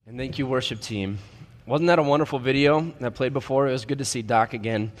And thank you, worship team. Wasn't that a wonderful video that played before? It was good to see Doc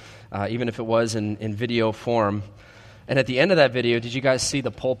again, even if it was in video form. And at the end of that video, did you guys see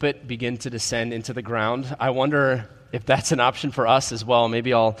the pulpit begin to descend into the ground? I wonder if that's an option for us as well.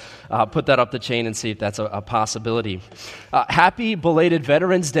 Maybe I'll put that up the chain and see if that's a possibility. Happy belated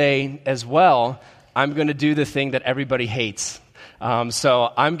Veterans Day as well. I'm going to do the thing that everybody hates.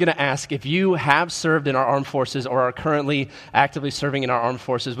 So I'm going to ask, if you have served in our armed forces or are currently actively serving in our armed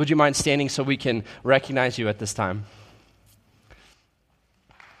forces, would you mind standing so we can recognize you at this time?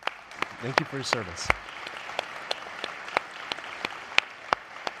 Thank you for your service.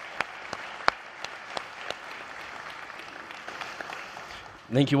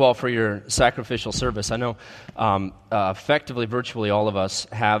 Thank you all for your sacrificial service. I know effectively, virtually all of us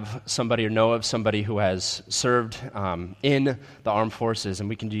have somebody or know of somebody who has served in the armed forces, and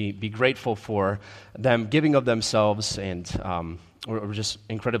we can be grateful for them giving of themselves, and we're just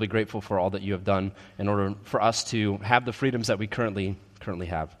incredibly grateful for all that you have done in order for us to have the freedoms that we currently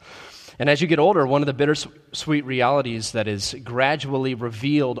have. And as you get older, one of the bittersweet realities that is gradually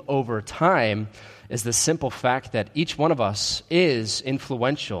revealed over time is the simple fact that each one of us is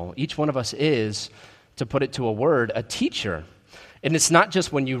influential. Each one of us is, to put it to a word, a teacher. And it's not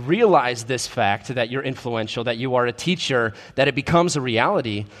just when you realize this fact that you're influential, that you are a teacher, that it becomes a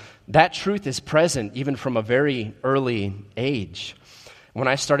reality. That truth is present even from a very early age. When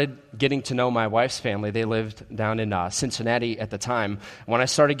I started getting to know my wife's family, they lived down in Cincinnati at the time. When I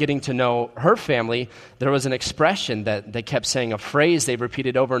started getting to know her family, there was an expression that they kept saying, a phrase they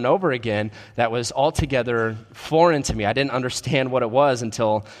repeated over and over again that was altogether foreign to me. I didn't understand what it was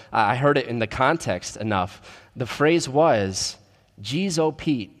until I heard it in the context enough. The phrase was, "Geez, oh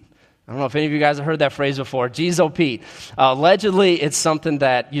Pete." I don't know if any of you guys have heard that phrase before, "Geez, oh Pete." Allegedly, it's something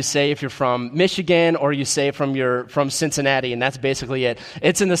that you say if you're from Michigan or you say from Cincinnati, and that's basically it.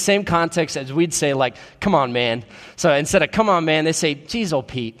 It's in the same context as we'd say, like, "Come on, man." So instead of "come on, man," they say, "Geez, oh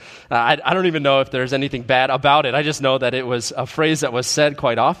Pete." I don't even know if there's anything bad about it. I just know that it was a phrase that was said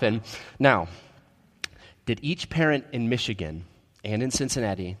quite often. Now, did each parent in Michigan and in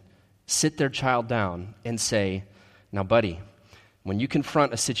Cincinnati sit their child down and say, "Now, buddy, when you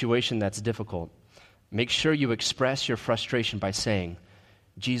confront a situation that's difficult, make sure you express your frustration by saying,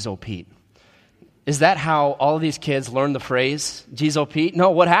 'Geez, oh Pete'"? Is that how all of these kids learned the phrase, "Geez, oh Pete"?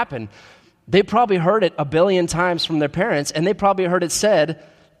 No, what happened? They probably heard it a billion times from their parents, and they probably heard it said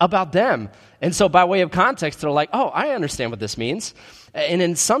about them. And so by way of context, they're like, "Oh, I understand what this means." And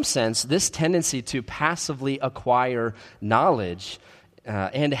in some sense, this tendency to passively acquire knowledge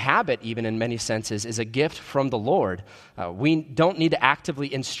and habit, even in many senses, is a gift from the Lord. We don't need to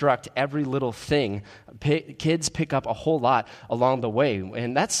actively instruct every little thing. Kids pick up a whole lot along the way,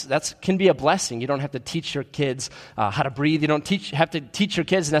 and that's can be a blessing. You don't have to teach your kids how to breathe. You don't have to teach your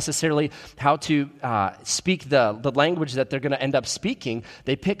kids necessarily how to speak the language that they're going to end up speaking.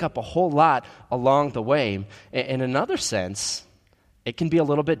 They pick up a whole lot along the way. In another sense, it can be a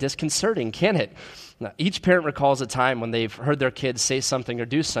little bit disconcerting, can it? Now, each parent recalls a time when they've heard their kids say something or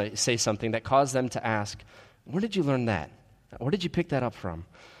do say something that caused them to ask, "Where did you learn that? Where did you pick that up from?"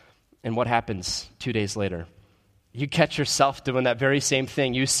 And what happens 2 days later? You catch yourself doing that very same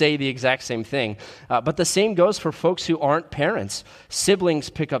thing. You say the exact same thing. But the same goes for folks who aren't parents. Siblings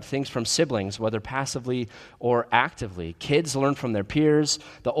pick up things from siblings, whether passively or actively. Kids learn from their peers.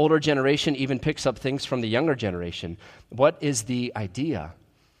 The older generation even picks up things from the younger generation. What is the idea?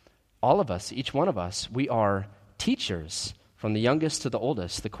 All of us, each one of us, we are teachers from the youngest to the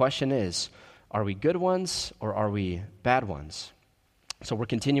oldest. The question is, are we good ones or are we bad ones? So we're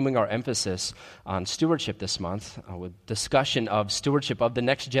continuing our emphasis on stewardship this month with discussion of stewardship of the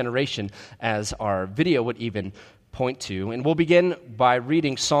next generation, as our video would even point to. And we'll begin by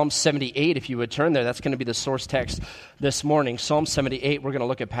reading Psalm 78. If you would turn there, that's going to be the source text this morning. Psalm 78, we're going to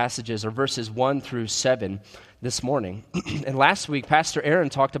look at passages or verses 1 through 7 this morning. And last week, Pastor Aaron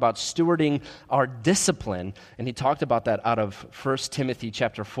talked about stewarding our discipline, and he talked about that out of 1 Timothy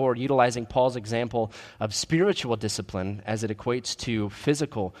chapter 4, utilizing Paul's example of spiritual discipline as it equates to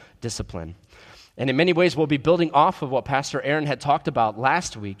physical discipline. And in many ways, we'll be building off of what Pastor Aaron had talked about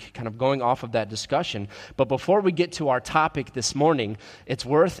last week, kind of going off of that discussion. But before we get to our topic this morning, it's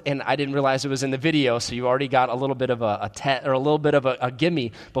worth, and I didn't realize it was in the video, so you already got a little bit of a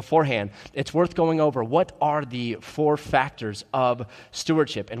gimme beforehand. It's worth going over what are the 4 factors of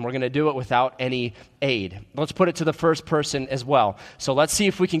stewardship, and we're going to do it without any aid. Let's put it to the first person as well. So let's see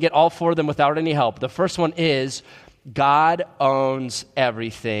if we can get all 4 of them without any help. The first one is, God owns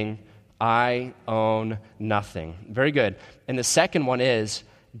everything. I own nothing. Very good. And the second one is,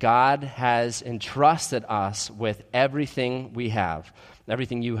 God has entrusted us with everything we have.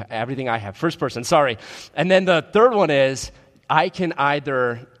 everything I have. First person, sorry. And then the third one is, I can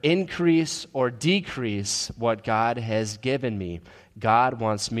either increase or decrease what God has given me. God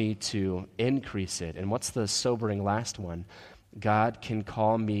wants me to increase it. And what's the sobering last one? God can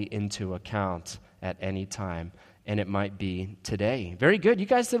call me into account at any time, and it might be today. Very good. You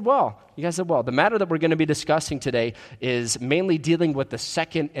guys did well. The matter that we're going to be discussing today is mainly dealing with the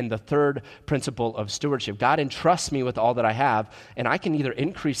second and the third principle of stewardship. God entrusts me with all that I have, and I can either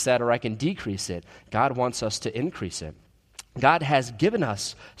increase that or I can decrease it. God wants us to increase it. God has given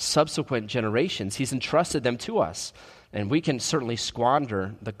us subsequent generations. He's entrusted them to us. And we can certainly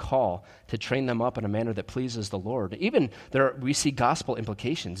squander the call to train them up in a manner that pleases the Lord. Even we see gospel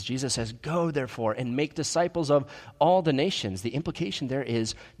implications. Jesus says, "Go, therefore, and make disciples of all the nations." The implication there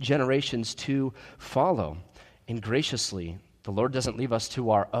is generations to follow. And graciously, the Lord doesn't leave us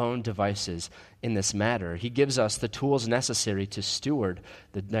to our own devices in this matter. He gives us the tools necessary to steward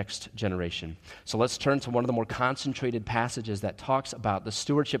the next generation. So let's turn to one of the more concentrated passages that talks about the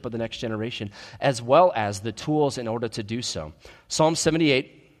stewardship of the next generation, as well as the tools in order to do so. Psalm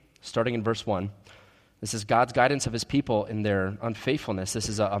 78, starting in verse 1. This is God's guidance of his people in their unfaithfulness. This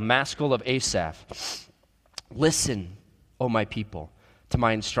is a maskil of Asaph. "Listen, O my people, to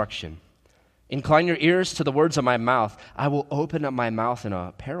my instruction. Incline your ears to the words of my mouth. I will open up my mouth in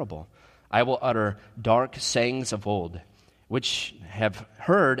a parable. I will utter dark sayings of old, which we have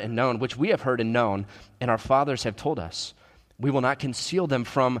heard and known, and our fathers have told us. We will not conceal them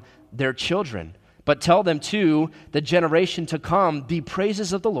from their children, but tell them to the generation to come the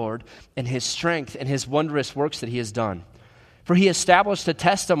praises of the Lord and his strength and his wondrous works that he has done. For he established a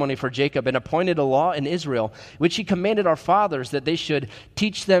testimony for Jacob and appointed a law in Israel, which he commanded our fathers that they should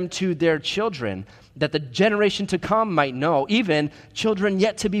teach them to their children, that the generation to come might know, even children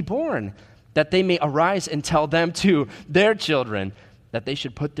yet to be born, that they may arise and tell them to their children, that they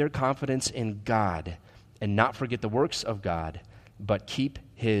should put their confidence in God and not forget the works of God, but keep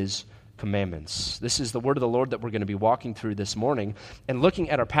his commandments." This is the word of the Lord that we're going to be walking through this morning. And looking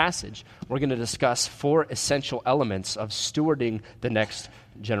at our passage, we're going to discuss 4 essential elements of stewarding the next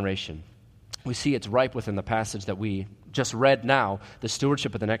generation. We see it's ripe within the passage that we just read now, the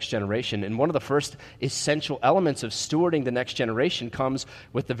stewardship of the next generation. And one of the first essential elements of stewarding the next generation comes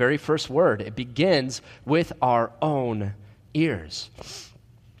with the very first word. It begins with our own ears.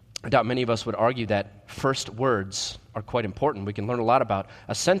 I doubt many of us would argue that first words are quite important. We can learn a lot about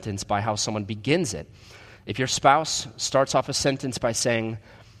a sentence by how someone begins it. If your spouse starts off a sentence by saying,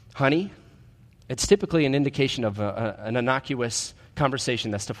 "Honey," it's typically an indication of an innocuous conversation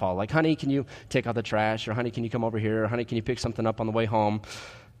that's to follow. Like, "Honey, can you take out the trash?" Or, "Honey, can you come over here?" Or, "Honey, can you pick something up on the way home?"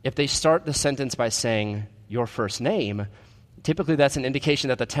 If they start the sentence by saying your first name, typically that's an indication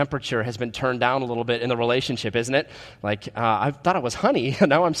that the temperature has been turned down a little bit in the relationship, isn't it? Like, I thought it was honey,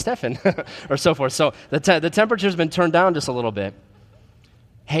 now I'm Stefan, or so forth. So the temperature's been turned down just a little bit.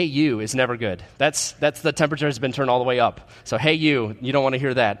 "Hey, you" is never good. That's the temperature has been turned all the way up. So, "Hey, you don't want to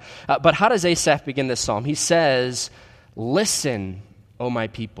hear that. But how does Asaph begin this psalm? He says, "Listen, O my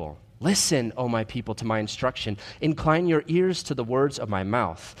people. Listen, O my people, to my instruction. Incline your ears to the words of my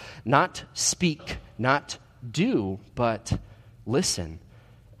mouth." Not speak, not do, but listen.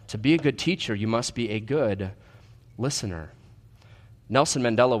 To be a good teacher, you must be a good listener. Nelson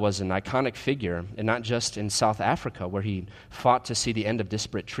Mandela was an iconic figure, and not just in South Africa, where he fought to see the end of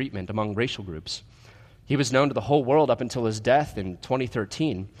disparate treatment among racial groups. He was known to the whole world up until his death in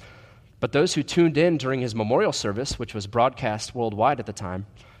 2013. But those who tuned in during his memorial service, which was broadcast worldwide at the time,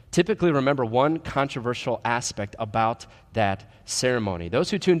 typically remember one controversial aspect about that ceremony.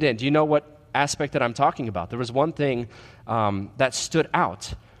 Those who tuned in, do you know what aspect that I'm talking about? There was one thing that stood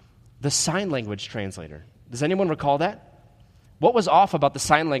out: the sign language translator. Does anyone recall that? What was off about the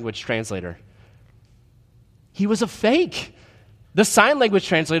sign language translator? He was a fake. The sign language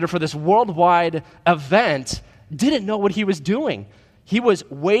translator for this worldwide event didn't know what he was doing. He was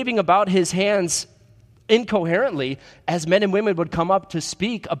waving about his hands incoherently as men and women would come up to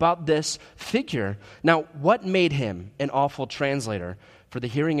speak about this figure. Now, what made him an awful translator for the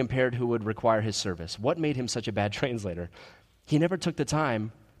hearing impaired who would require his service? What made him such a bad translator? He never took the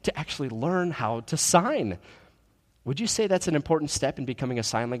time to actually learn how to sign. Would you say that's an important step in becoming a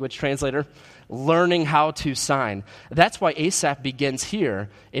sign language translator? Learning how to sign. That's why Asaph begins here.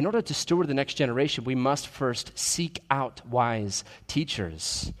 In order to steward the next generation, we must first seek out wise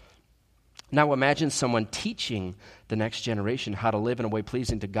teachers. Now imagine someone teaching the next generation how to live in a way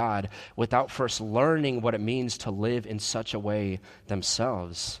pleasing to God without first learning what it means to live in such a way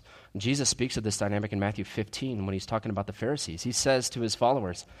themselves. Jesus speaks of this dynamic in Matthew 15 when he's talking about the Pharisees. He says to his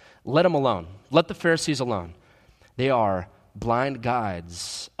followers, "Let them alone. Let the Pharisees alone. They are blind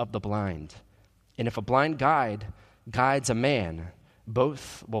guides of the blind. And if a blind guide guides a man,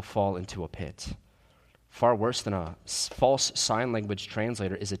 both will fall into a pit. Far worse than a false sign language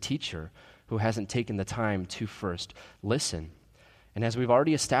translator is a teacher who hasn't taken the time to first listen. And as we've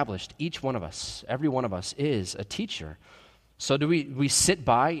already established, each one of us, every one of us is a teacher. So do we sit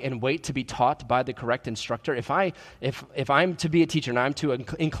by and wait to be taught by the correct instructor? If I'm to be a teacher and I'm to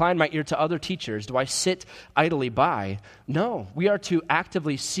incline my ear to other teachers, do I sit idly by? No, we are to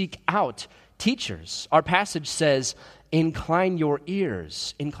actively seek out teachers. Our passage says, incline your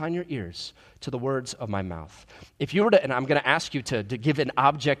ears to the words of my mouth. If you were to, and I'm going to ask you to give an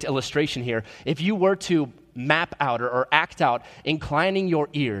object illustration here, if you were to map out or act out inclining your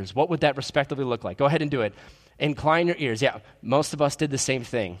ears, what would that respectively look like? Go ahead and do it. Incline your ears. Yeah, most of us did the same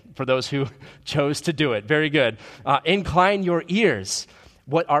thing for those who chose to do it. Very good. Incline your ears.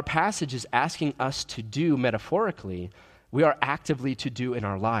 What our passage is asking us to do metaphorically, we are actively to do in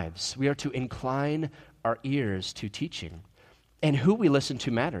our lives. We are to incline our ears to teaching. And who we listen to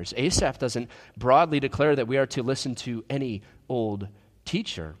matters. Asaph doesn't broadly declare that we are to listen to any old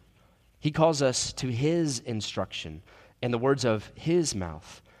teacher. He calls us to his instruction and the words of his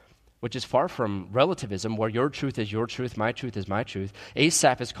mouth, which is far from relativism, where your truth is your truth, my truth is my truth.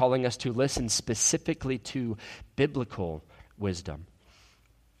 Asaph is calling us to listen specifically to biblical wisdom.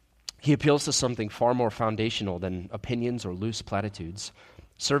 He appeals to something far more foundational than opinions or loose platitudes.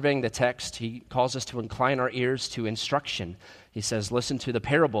 Surveying the text, he calls us to incline our ears to instruction. He says, listen to the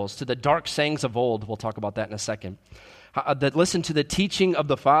parables, to the dark sayings of old. We'll talk about that in a second. That listen to the teaching of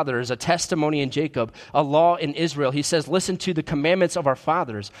the fathers, a testimony in Jacob, a law in Israel. He says, listen to the commandments of our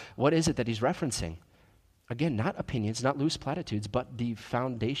fathers. What is it that he's referencing? Again, not opinions, not loose platitudes, but the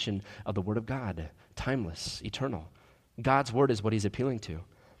foundation of the Word of God, timeless, eternal. God's Word is what he's appealing to.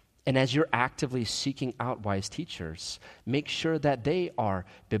 And as you're actively seeking out wise teachers, make sure that they are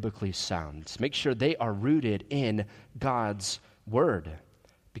biblically sound. Make sure they are rooted in God's Word.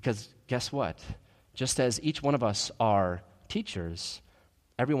 Because guess what? Just as each one of us are teachers,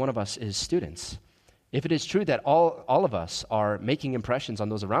 every one of us is students. If it is true that all of us are making impressions on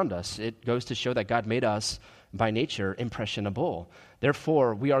those around us, it goes to show that God made us by nature impressionable.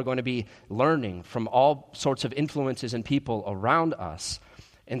 Therefore, we are going to be learning from all sorts of influences and people around us.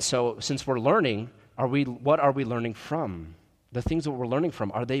 And so, since we're learning, what are we learning from? The things that we're learning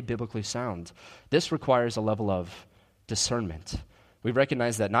from, are they biblically sound? This requires a level of discernment. We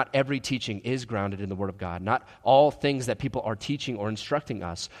recognize that not every teaching is grounded in the Word of God. Not all things that people are teaching or instructing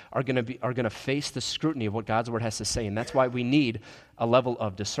us are going to face the scrutiny of what God's Word has to say, and that's why we need a level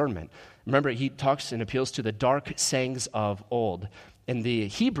of discernment. Remember, he talks and appeals to the dark sayings of old. In the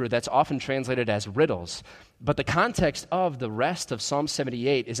Hebrew, that's often translated as riddles. But the context of the rest of Psalm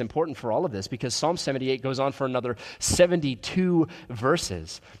 78 is important for all of this, because Psalm 78 goes on for another 72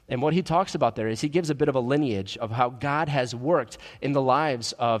 verses. And what he talks about there is he gives a bit of a lineage of how God has worked in the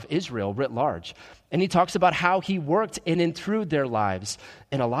lives of Israel writ large. And he talks about how he worked in and through their lives.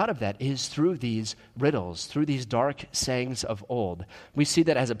 And a lot of that is through these riddles, through these dark sayings of old. We see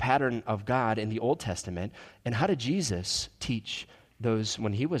that as a pattern of God in the Old Testament. And how did Jesus teach those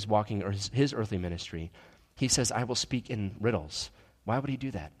when he was walking his earthly ministry? He says, I will speak in riddles. Why would he do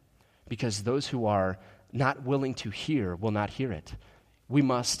that? Because those who are not willing to hear will not hear it. We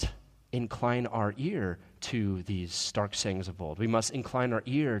must incline our ear to these stark sayings of old. We must incline our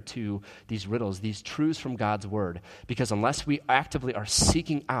ear to these riddles, these truths from God's Word, because unless we actively are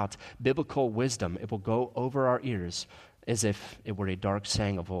seeking out biblical wisdom, it will go over our ears as if it were a dark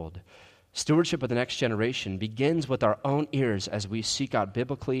saying of old. Stewardship of the next generation begins with our own ears as we seek out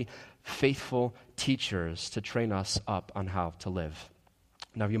biblically faithful teachers to train us up on how to live.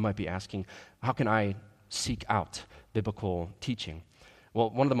 Now, you might be asking, how can I seek out biblical teaching? Well,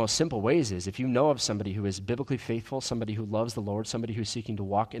 one of the most simple ways is if you know of somebody who is biblically faithful, somebody who loves the Lord, somebody who's seeking to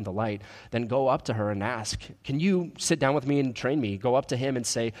walk in the light, then go up to her and ask, can you sit down with me and train me? Go up to him and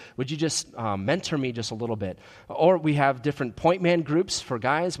say, would you just mentor me just a little bit? Or we have different point man groups for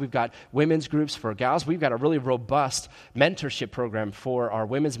guys. We've got women's groups for gals. We've got a really robust mentorship program for our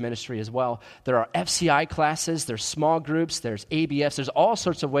women's ministry as well. There are FCI classes, there's small groups, there's ABFs, there's all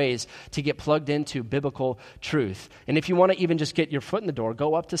sorts of ways to get plugged into biblical truth. And if you want to even just get your foot in the door,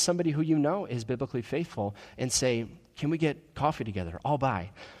 go up to somebody who you know is biblically faithful and say, can we get coffee together? I'll buy.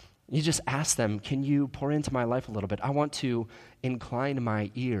 You just ask them, can you pour into my life a little bit? I want to incline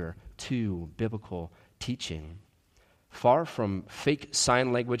my ear to biblical teaching. Far from fake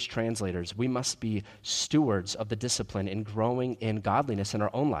sign language translators, we must be stewards of the discipline in growing in godliness in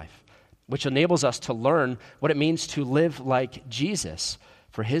our own life, which enables us to learn what it means to live like Jesus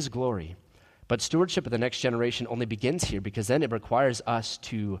for his glory. But stewardship of the next generation only begins here because then it requires us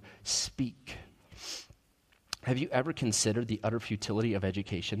to speak. Have you ever considered the utter futility of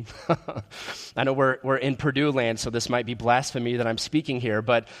education? I know we're in Purdue land, so this might be blasphemy that I'm speaking here,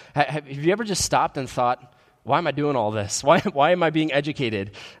 but have you ever just stopped and thought, why am I doing all this? Why am I being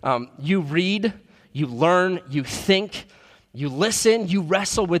educated? You read, you learn, you think, you listen, you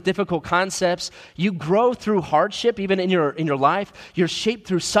wrestle with difficult concepts, you grow through hardship even in your life, you're shaped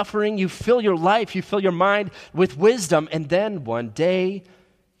through suffering, you fill your life, you fill your mind with wisdom, and then one day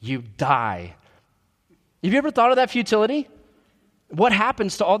you die. Have you ever thought of that futility? What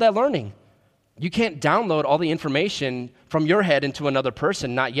happens to all that learning? You can't download all the information from your head into another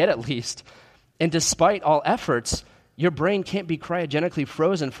person, not yet at least. And despite all efforts, your brain can't be cryogenically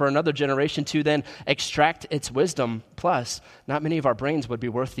frozen for another generation to then extract its wisdom. Plus, not many of our brains would be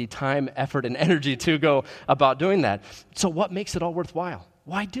worth the time, effort, and energy to go about doing that. So what makes it all worthwhile?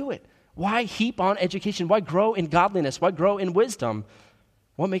 Why do it? Why heap on education? Why grow in godliness? Why grow in wisdom?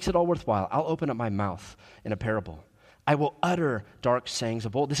 What makes it all worthwhile? I'll open up my mouth in a parable. I will utter dark sayings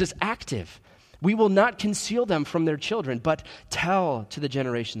of old. This is active. We will not conceal them from their children, but tell to the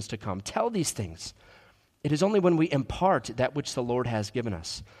generations to come. Tell these things. It is only when we impart that which the Lord has given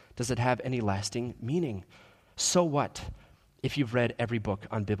us does it have any lasting meaning. So what if you've read every book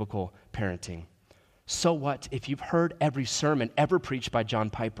on biblical parenting? So what if you've heard every sermon ever preached by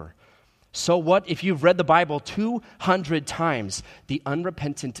John Piper? So what if you've read the Bible 200 times? The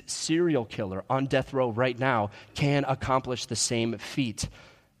unrepentant serial killer on death row right now can accomplish the same feat.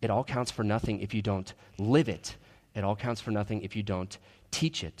 It all counts for nothing if you don't live it. It all counts for nothing if you don't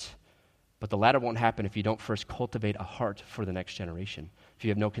teach it. But the latter won't happen if you don't first cultivate a heart for the next generation, if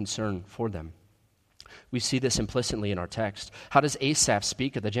you have no concern for them. We see this implicitly in our text. How does Asaph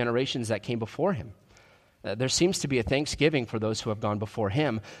speak of the generations that came before him? There seems to be a thanksgiving for those who have gone before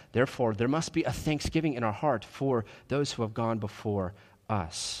him. Therefore, there must be a thanksgiving in our heart for those who have gone before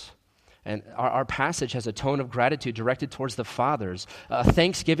us. And our passage has a tone of gratitude directed towards the fathers, a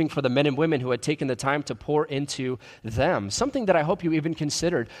thanksgiving for the men and women who had taken the time to pour into them, something that I hope you even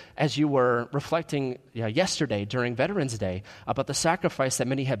considered as you were reflecting yesterday during Veterans Day about the sacrifice that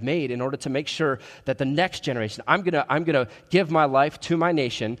many have made in order to make sure that the next generation, I'm gonna give my life to my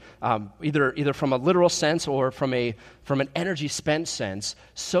nation, either from a literal sense or from an energy spent sense,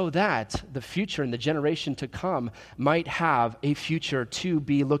 so that the future and the generation to come might have a future to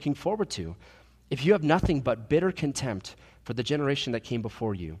be looking forward to. If you have nothing but bitter contempt for the generation that came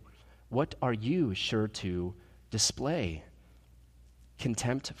before you, what are you sure to display?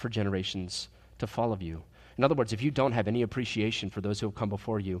 Contempt for generations to follow you. In other words, if you don't have any appreciation for those who have come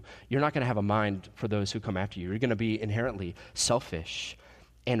before you, you're not going to have a mind for those who come after you. You're going to be inherently selfish.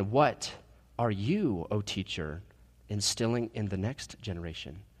 And what are you, O teacher, instilling in the next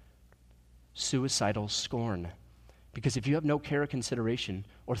generation? Suicidal scorn. Because if you have no care or consideration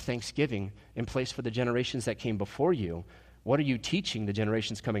or thanksgiving in place for the generations that came before you, what are you teaching the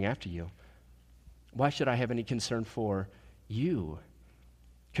generations coming after you? Why should I have any concern for you?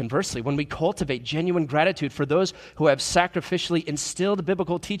 Conversely, when we cultivate genuine gratitude for those who have sacrificially instilled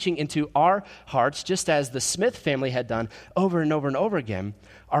biblical teaching into our hearts, just as the Smith family had done over and over and over again,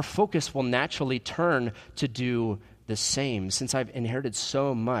 our focus will naturally turn to do the same. Since I've inherited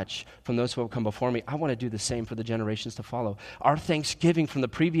so much from those who have come before me, I want to do the same for the generations to follow. Our thanksgiving from the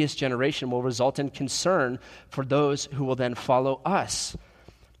previous generation will result in concern for those who will then follow us.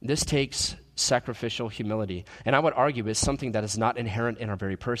 This takes sacrificial humility, and I would argue is something that is not inherent in our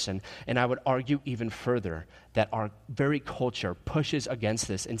very person, and I would argue even further that our very culture pushes against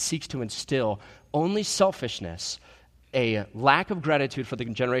this and seeks to instill only selfishness, a lack of gratitude for the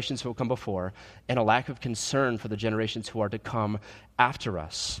generations who will come before, and a lack of concern for the generations who are to come after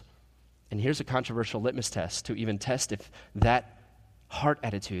us. And here's a controversial litmus test to even test if that heart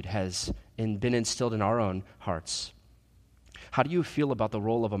attitude has been instilled in our own hearts. How do you feel about the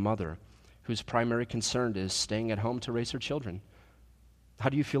role of a mother whose primary concern is staying at home to raise her children? How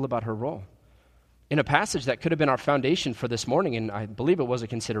do you feel about her role? In a passage that could have been our foundation for this morning, and I believe it was a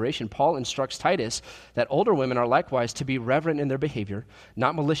consideration, Paul instructs Titus that older women are likewise to be reverent in their behavior,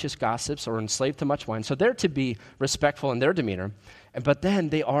 not malicious gossips or enslaved to much wine. So they're to be respectful in their demeanor, but then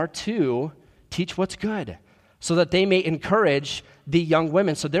they are to teach what's good so that they may encourage the young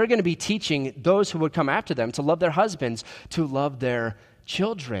women. So they're going to be teaching those who would come after them to love their husbands, to love their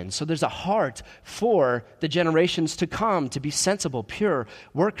children. So there's a heart for the generations to come to be sensible, pure,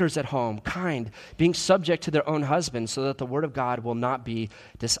 workers at home, kind, being subject to their own husbands so that the word of God will not be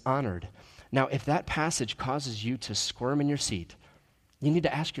dishonored. Now, if that passage causes you to squirm in your seat, you need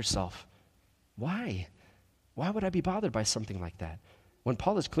to ask yourself, why? Why would I be bothered by something like that? when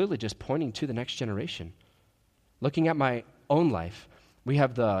Paul is clearly just pointing to the next generation. Looking at my own life, we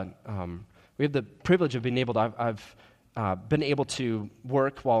have the privilege of being able to, I've been able to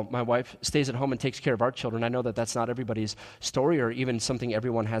work while my wife stays at home and takes care of our children. I know that that's not everybody's story or even something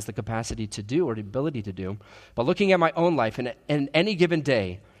everyone has the capacity to do or the ability to do. But looking at my own life, and in any given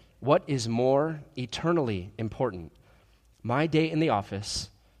day, what is more eternally important? My day in the office,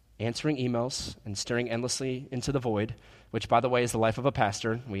 answering emails and staring endlessly into the void, which, by the way, is the life of a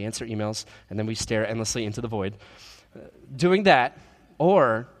pastor. We answer emails, and then we stare endlessly into the void. Doing that,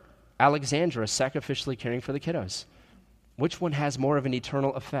 or Alexandra sacrificially caring for the kiddos. Which one has more of an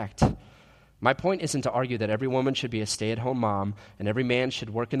eternal effect? My point isn't to argue that every woman should be a stay-at-home mom and every man should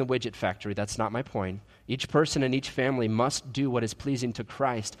work in the widget factory. That's not my point. Each person in each family must do what is pleasing to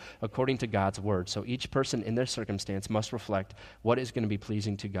Christ according to God's word. So each person in their circumstance must reflect what is going to be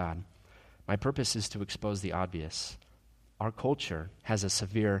pleasing to God. My purpose is to expose the obvious. Our culture has a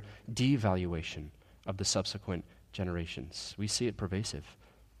severe devaluation of the subsequent generations. We see it pervasive.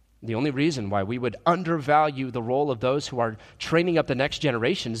 The only reason why we would undervalue the role of those who are training up the next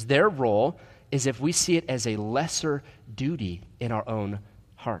generations, their role, is if we see it as a lesser duty in our own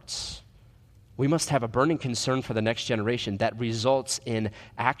hearts. We must have a burning concern for the next generation that results in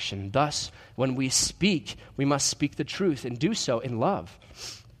action. Thus, when we speak, we must speak the truth and do so in love.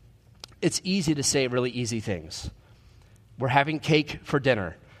 It's easy to say really easy things. We're having cake for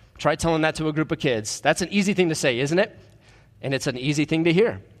dinner. Try telling that to a group of kids. That's an easy thing to say, isn't it? And it's an easy thing to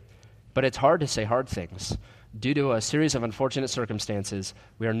hear. But it's hard to say hard things. Due to a series of unfortunate circumstances,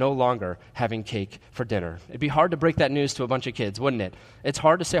 we are no longer having cake for dinner. It'd be hard to break that news to a bunch of kids, wouldn't it? It's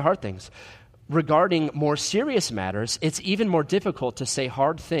hard to say hard things. Regarding more serious matters, it's even more difficult to say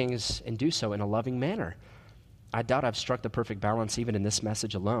hard things and do so in a loving manner. I doubt I've struck the perfect balance even in this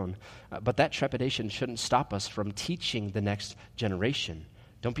message alone. But that trepidation shouldn't stop us from teaching the next generation.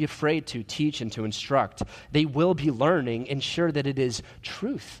 Don't be afraid to teach and to instruct. They will be learning. Ensure that it is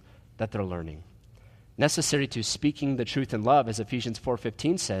truth that they're learning. Necessary to speaking the truth in love, as Ephesians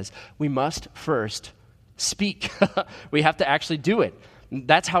 4:15 says, we must first speak. We have to actually do it.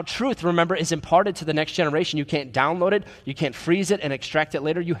 That's how truth, remember, is imparted to the next generation. You can't download it. You can't freeze it and extract it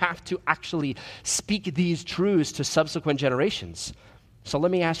later. You have to actually speak these truths to subsequent generations. So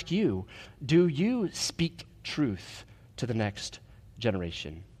let me ask you, do you speak truth to the next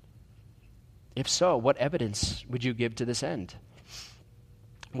generation? If so, what evidence would you give to this end?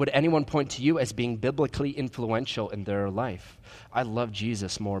 Would anyone point to you as being biblically influential in their life? I love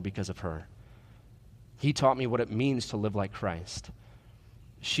Jesus more because of her. He taught me what it means to live like Christ.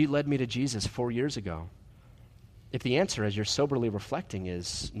 She led me to Jesus 4 years ago. If the answer, as you're soberly reflecting,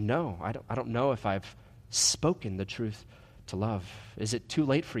 is no, I don't know if I've spoken the truth to love. Is it too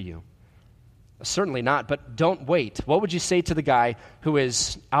late for you? Certainly not, but don't wait. What would you say to the guy who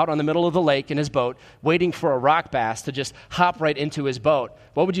is out on the middle of the lake in his boat, waiting for a rock bass to just hop right into his boat?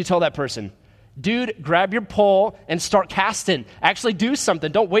 What would you tell that person? Dude, grab your pole and start casting. Actually do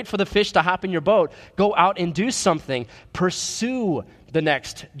something. Don't wait for the fish to hop in your boat. Go out and do something. Pursue the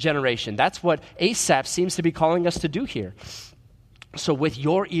next generation. That's what Asaph seems to be calling us to do here. So with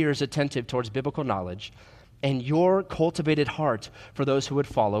your ears attentive towards biblical knowledge, and your cultivated heart for those who would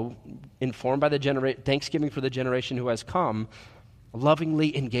follow, informed by the thanksgiving for the generation who has come,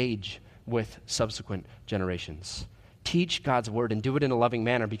 lovingly engage with subsequent generations. Teach God's word and do it in a loving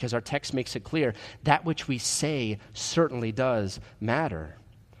manner, because our text makes it clear that which we say certainly does matter.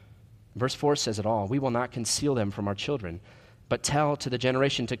 Verse 4 says it all. We will not conceal them from our children, but tell to the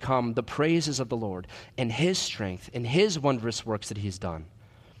generation to come the praises of the Lord and his strength and his wondrous works that he's done.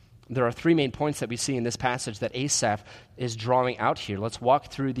 There are 3 main points that we see in this passage that Asaph is drawing out here. Let's walk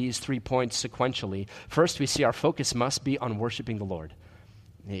through these 3 points sequentially. First, we see our focus must be on worshiping the Lord.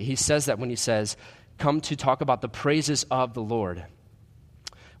 He says that when he says, come to talk about the praises of the Lord.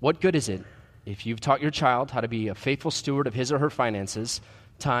 What good is it if you've taught your child how to be a faithful steward of his or her finances,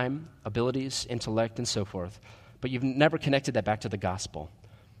 time, abilities, intellect, and so forth, but you've never connected that back to the gospel?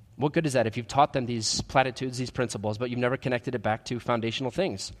 What good is that if you've taught them these platitudes, these principles, but you've never connected it back to foundational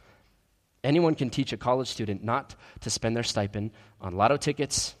things? Anyone can teach a college student not to spend their stipend on lotto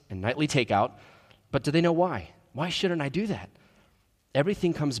tickets and nightly takeout, but do they know why? Why shouldn't I do that?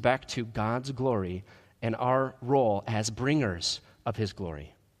 Everything comes back to God's glory and our role as bringers of his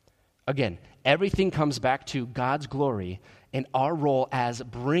glory. Again, everything comes back to God's glory and our role as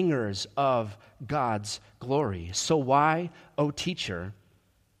bringers of God's glory. So why, oh teacher,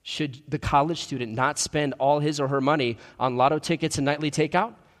 should the college student not spend all his or her money on lotto tickets and nightly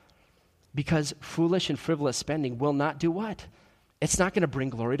takeout? Because foolish and frivolous spending will not do what? It's not going to bring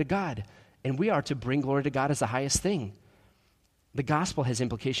glory to God. And we are to bring glory to God as the highest thing. The gospel has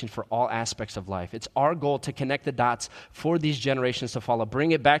implications for all aspects of life. It's our goal to connect the dots for these generations to follow,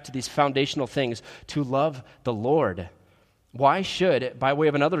 bring it back to these foundational things, to love the Lord. Why should, by way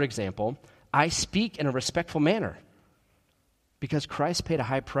of another example, I speak in a respectful manner? Because Christ paid a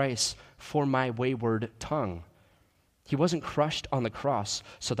high price for my wayward tongue. He wasn't crushed on the cross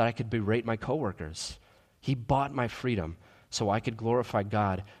so that I could berate my coworkers. He bought my freedom so I could glorify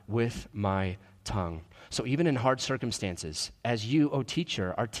God with my tongue. So even in hard circumstances, as you, O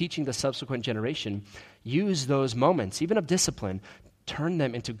teacher, are teaching the subsequent generation, use those moments, even of discipline, turn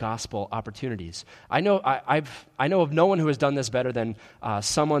them into gospel opportunities. I know of no one who has done this better than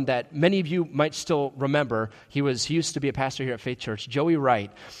someone that many of you might still remember. He used to be a pastor here at Faith Church, Joey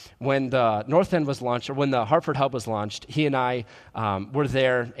Wright. When the North End was launched, or when the Hartford Hub was launched, he and I were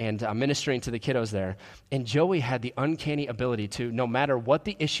there and ministering to the kiddos there. And Joey had the uncanny ability to, no matter what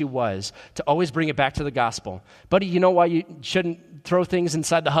the issue was, to always bring it back to the gospel. Buddy, you know why you shouldn't throw things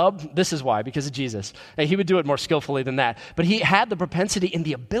inside the hub? This is why, because of Jesus. And he would do it more skillfully than that. But he had the propensity and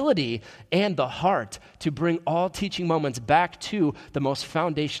the ability and the heart to bring all teaching moments back to the most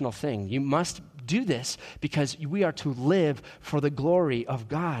foundational thing. You must do this because we are to live for the glory of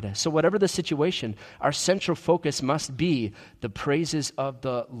God. So whatever the situation, our central focus must be the praises of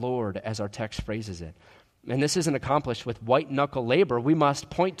the Lord, as our text phrases it. And this isn't accomplished with white-knuckle labor. We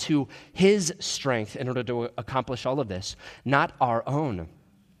must point to His strength in order to accomplish all of this, not our own.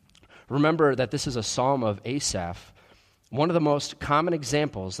 Remember that this is a psalm of Asaph, one of the most common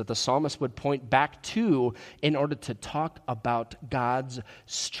examples that the psalmist would point back to in order to talk about God's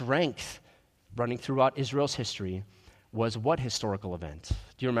strength running throughout Israel's history was what historical event?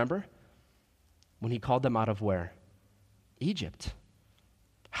 Do you remember? When He called them out of where? Egypt.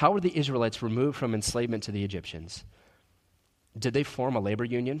 How were the Israelites removed from enslavement to the Egyptians? Did they form a labor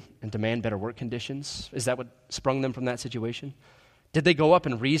union and demand better work conditions? Is that what sprung them from that situation? Did they go up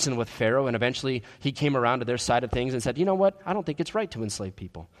and reason with Pharaoh and eventually he came around to their side of things and said, you know what, I don't think it's right to enslave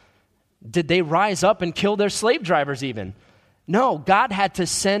people? Did they rise up and kill their slave drivers even? No, God had to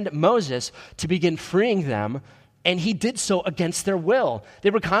send Moses to begin freeing them, and He did so against their will. They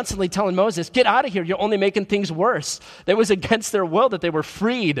were constantly telling Moses, get out of here, you're only making things worse. It was against their will that they were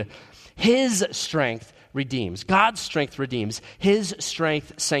freed. His strength redeems. God's strength redeems. His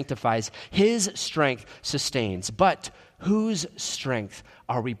strength sanctifies. His strength sustains. But whose strength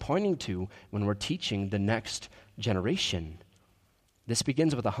are we pointing to when we're teaching the next generation? This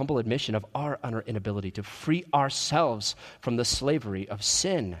begins with a humble admission of our utter inability to free ourselves from the slavery of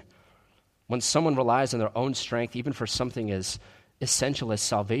sin. When someone relies on their own strength, even for something as essential as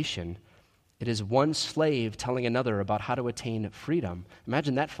salvation, it is one slave telling another about how to attain freedom.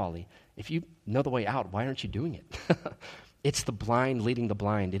 Imagine that folly. If you know the way out, why aren't you doing it? It's the blind leading the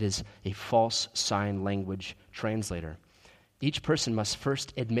blind. It is a false sign language translator. Each person must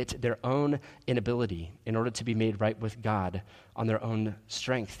first admit their own inability in order to be made right with God on their own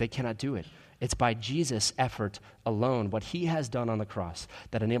strength. They cannot do it. It's by Jesus' effort alone, what He has done on the cross,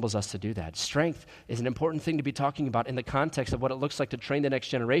 that enables us to do that. Strength is an important thing to be talking about in the context of what it looks like to train the next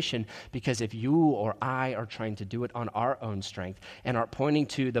generation, because if you or I are trying to do it on our own strength and are pointing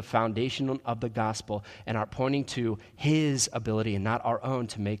to the foundation of the gospel and are pointing to His ability and not our own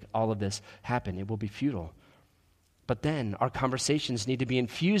to make all of this happen, it will be futile. But then our conversations need to be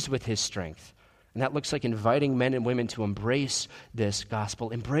infused with His strength. And that looks like inviting men and women to embrace this gospel,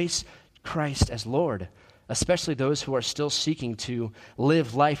 embrace Christ as Lord, especially those who are still seeking to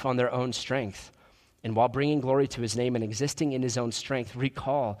live life on their own strength. And while bringing glory to His name and existing in His own strength,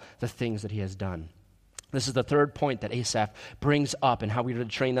 recall the things that He has done. This is the third point that Asaph brings up and how we are to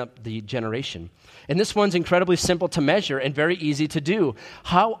train up the generation. And this one's incredibly simple to measure and very easy to do.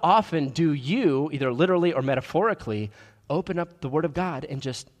 How often do you, either literally or metaphorically, open up the Word of God and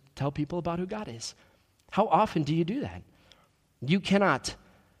just tell people about who God is? How often do you do that? You cannot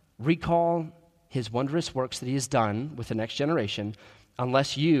recall His wondrous works that He has done with the next generation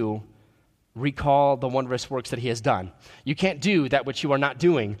unless you recall the wondrous works that He has done. You can't do that which you are not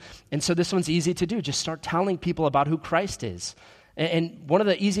doing. And so this one's easy to do. Just start telling people about who Christ is. And one of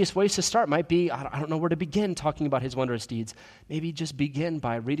the easiest ways to start might be, I don't know where to begin talking about His wondrous deeds. Maybe just begin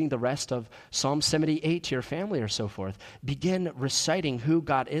by reading the rest of Psalm 78 to your family or so forth. Begin reciting who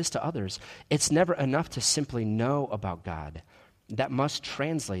God is to others. It's never enough to simply know about God. That must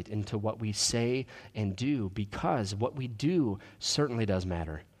translate into what we say and do, because what we do certainly does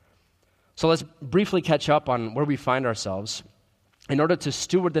matter. So let's briefly catch up on where we find ourselves In order to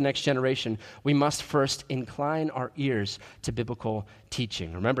steward the next generation, we must first incline our ears to biblical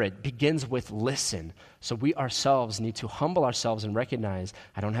teaching. Remember, it begins with listen. So we ourselves need to humble ourselves and recognize,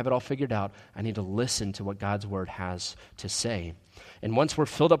 I don't have it all figured out. I need to listen to what God's word has to say. And once we're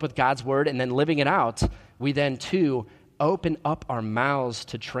filled up with God's word and then living it out, we then too open up our mouths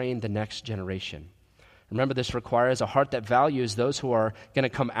to train the next generation. Remember, this requires a heart that values those who are going to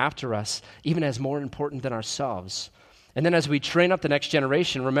come after us, even as more important than ourselves. And then as we train up the next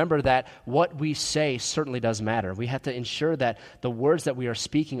generation, remember that what we say certainly does matter. We have to ensure that the words that we are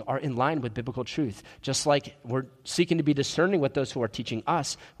speaking are in line with biblical truth. Just like we're seeking to be discerning with those who are teaching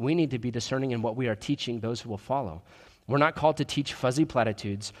us, we need to be discerning in what we are teaching those who will follow. We're not called to teach fuzzy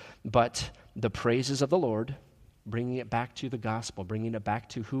platitudes, but the praises of the Lord, bringing it back to the gospel, bringing it back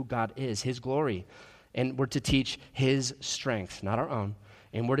to who God is, his glory. And we're to teach his strength, not our own.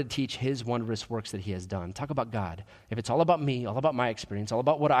 And we're to teach his wondrous works that he has done. Talk about God. If it's all about me, all about my experience, all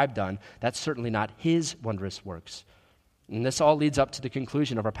about what I've done, that's certainly not his wondrous works. And this all leads up to the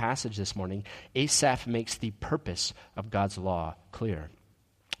conclusion of our passage this morning. Asaph makes the purpose of God's law clear.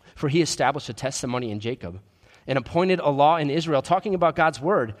 For he established a testimony in Jacob and appointed a law in Israel, talking about God's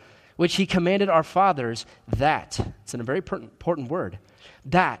word, which he commanded our fathers that, it's a very important word,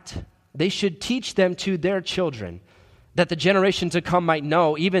 that they should teach them to their children, that the generation to come might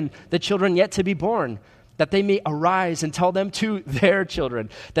know, even the children yet to be born, that they may arise and tell them to their children,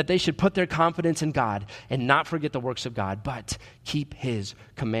 that they should put their confidence in God and not forget the works of God, but keep his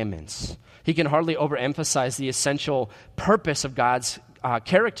commandments. He can hardly overemphasize the essential purpose of God's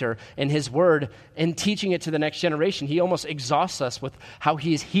character and his word and teaching it to the next generation. He almost exhausts us with how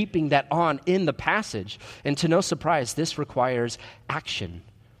he is heaping that on in the passage. And to no surprise, this requires action.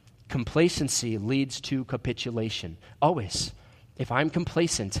 Complacency leads to capitulation. Always. If I'm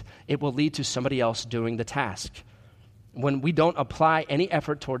complacent, it will lead to somebody else doing the task. When we don't apply any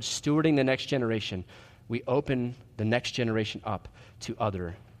effort towards stewarding the next generation, we open the next generation up to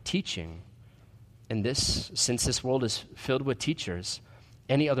other teaching. And this, since this world is filled with teachers,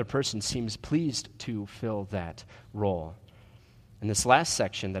 any other person seems pleased to fill that role. In this last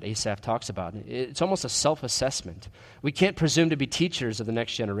section that Asaph talks about, it's almost a self-assessment. We can't presume to be teachers of the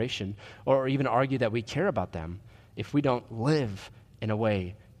next generation or even argue that we care about them if we don't live in a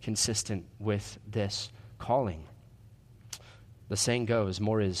way consistent with this calling. The saying goes,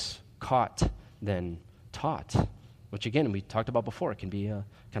 more is caught than taught, which again, we talked about before. It can be a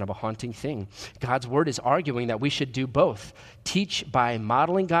kind of a haunting thing. God's word is arguing that we should do both. Teach by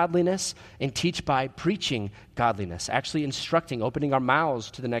modeling godliness and teach by preaching godliness, actually instructing, opening our mouths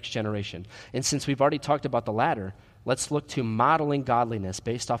to the next generation. And since we've already talked about the latter, let's look to modeling godliness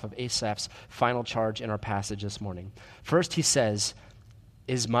based off of Asaph's final charge in our passage this morning. First, he says,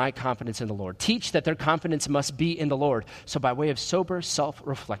 is my confidence in the Lord. Teach that their confidence must be in the Lord. So by way of sober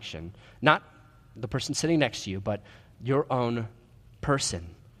self-reflection, not the person sitting next to you, but your own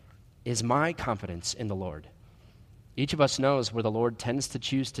person. Is my confidence in the Lord? Each of us knows where the Lord tends to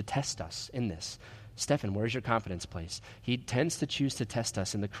choose to test us in this. Stefan, where's your confidence placed? He tends to choose to test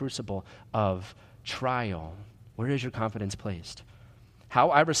us in the crucible of trial. Where is your confidence placed?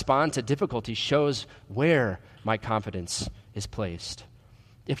 How I respond to difficulty shows where my confidence is placed.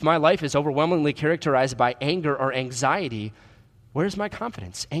 If my life is overwhelmingly characterized by anger or anxiety, where's my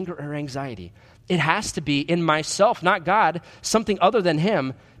confidence? Anger or anxiety? It has to be in myself, not God, something other than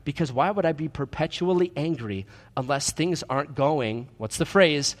him, because why would I be perpetually angry unless things aren't going, what's the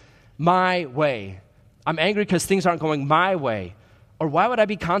phrase, my way? I'm angry because things aren't going my way. Or why would I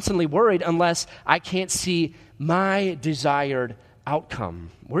be constantly worried unless I can't see my desired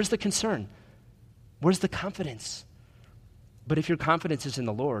outcome? Where's the concern? Where's the confidence? But if your confidence is in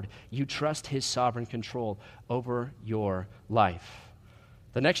the Lord, you trust his sovereign control over your life.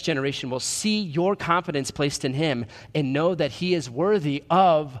 The next generation will see your confidence placed in him and know that he is worthy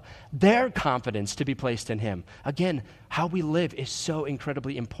of their confidence to be placed in him. Again, how we live is so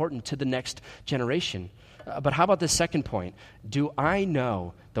incredibly important to the next generation. But how about this second point? Do I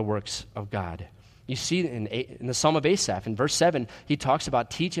know the works of God? You see in the Psalm of Asaph, in verse 7, he talks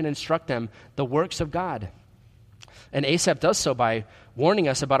about teach and instruct them the works of God. And Asaph does so by warning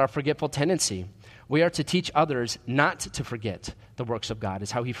us about our forgetful tendency. We are to teach others not to forget the works of God,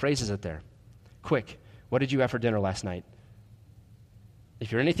 is how he phrases it there. Quick, what did you have for dinner last night?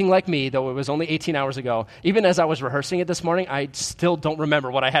 If you're anything like me, though it was only 18 hours ago, even as I was rehearsing it this morning, I still don't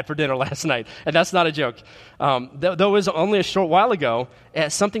remember what I had for dinner last night. And that's not a joke. Though it was only a short while ago,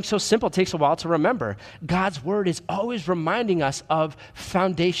 something so simple takes a while to remember. God's word is always reminding us of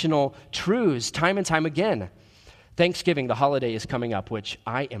foundational truths time and time again. Thanksgiving, the holiday, is coming up, which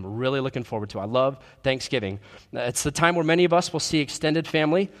I am really looking forward to. I love Thanksgiving. It's the time where many of us will see extended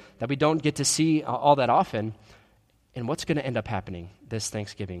family that we don't get to see all that often. And what's going to end up happening this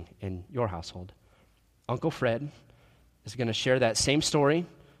Thanksgiving in your household? Uncle Fred is going to share that same story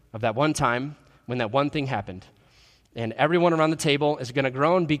of that one time when that one thing happened. And everyone around the table is going to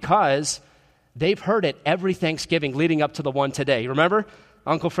groan because they've heard it every Thanksgiving leading up to the one today. Remember?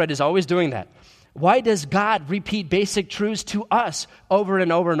 Uncle Fred is always doing that. Why does God repeat basic truths to us over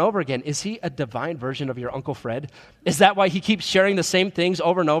and over and over again? Is he a divine version of your Uncle Fred? Is that why he keeps sharing the same things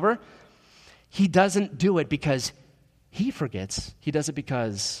over and over? He doesn't do it because he forgets. He does it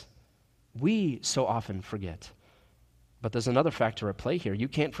because we so often forget. But there's another factor at play here. You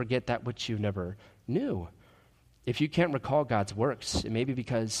can't forget that which you never knew. If you can't recall God's works, it may be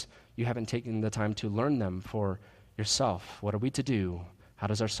because you haven't taken the time to learn them for yourself. What are we to do? How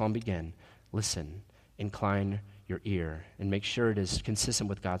does our psalm begin? Listen, incline your ear, and make sure it is consistent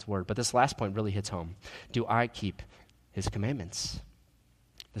with God's word. But this last point really hits home. Do I keep his commandments?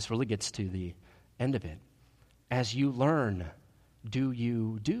 This really gets to the end of it. As you learn, do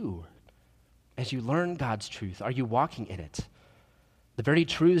you do? As you learn God's truth, are you walking in it? The very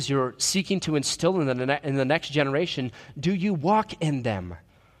truths you're seeking to instill in the next generation, do you walk in them?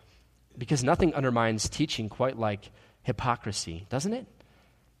 Because nothing undermines teaching quite like hypocrisy, doesn't it?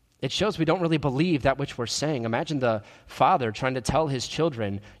 It shows we don't really believe that which we're saying. Imagine the father trying to tell his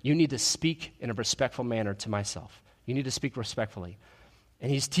children, you need to speak in a respectful manner to myself. You need to speak respectfully.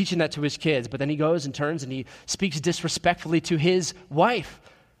 And he's teaching that to his kids, but then he goes and turns and he speaks disrespectfully to his wife.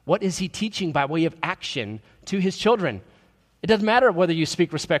 What is he teaching by way of action to his children? It doesn't matter whether you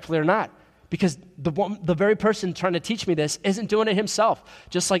speak respectfully or not, because the very person trying to teach me this isn't doing it himself.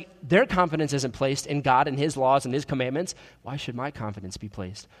 Just like their confidence isn't placed in God and his laws and his commandments, why should my confidence be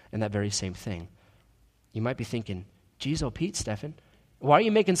placed in that very same thing? You might be thinking, geez, oh Pete, Stefan, why are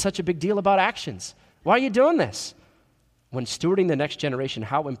you making such a big deal about actions? Why are you doing this? When stewarding the next generation,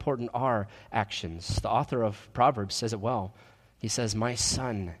 how important are actions? The author of Proverbs says it well. He says, my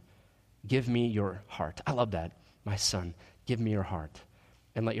son, give me your heart. I love that. My son, give me your heart,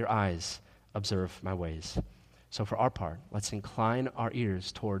 and let your eyes observe my ways. So for our part, let's incline our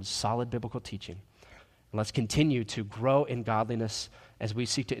ears towards solid biblical teaching. And let's continue to grow in godliness as we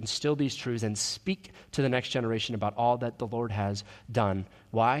seek to instill these truths and speak to the next generation about all that the Lord has done.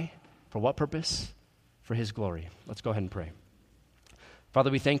 Why? For what purpose? For his glory. Let's go ahead and pray.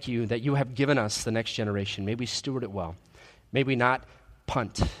 Father, we thank you that you have given us the next generation. May we steward it well. May we not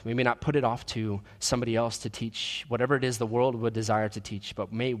punt. We may not put it off to somebody else to teach whatever it is the world would desire to teach,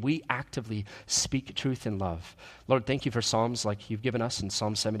 but may we actively speak truth in love. Lord, thank you for Psalms like you've given us in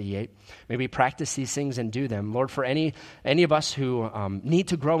Psalm 78. May we practice these things and do them. Lord, for any of us who need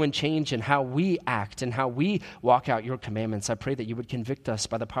to grow and change in how we act and how we walk out your commandments, I pray that you would convict us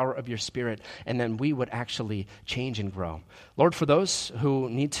by the power of your Spirit, and then we would actually change and grow. Lord, for those who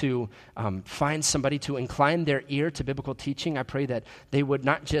need to find somebody to incline their ear to biblical teaching, I pray that they would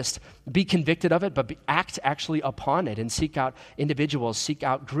not just be convicted of it, but act actually upon it and seek out individuals, seek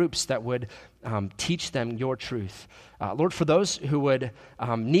out groups that would teach them your truth. Lord, for those who would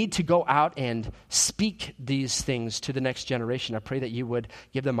need to go out and speak these things to the next generation, I pray that you would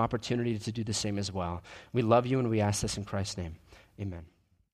give them opportunity to do the same as well. We love you and we ask this in Christ's name. Amen.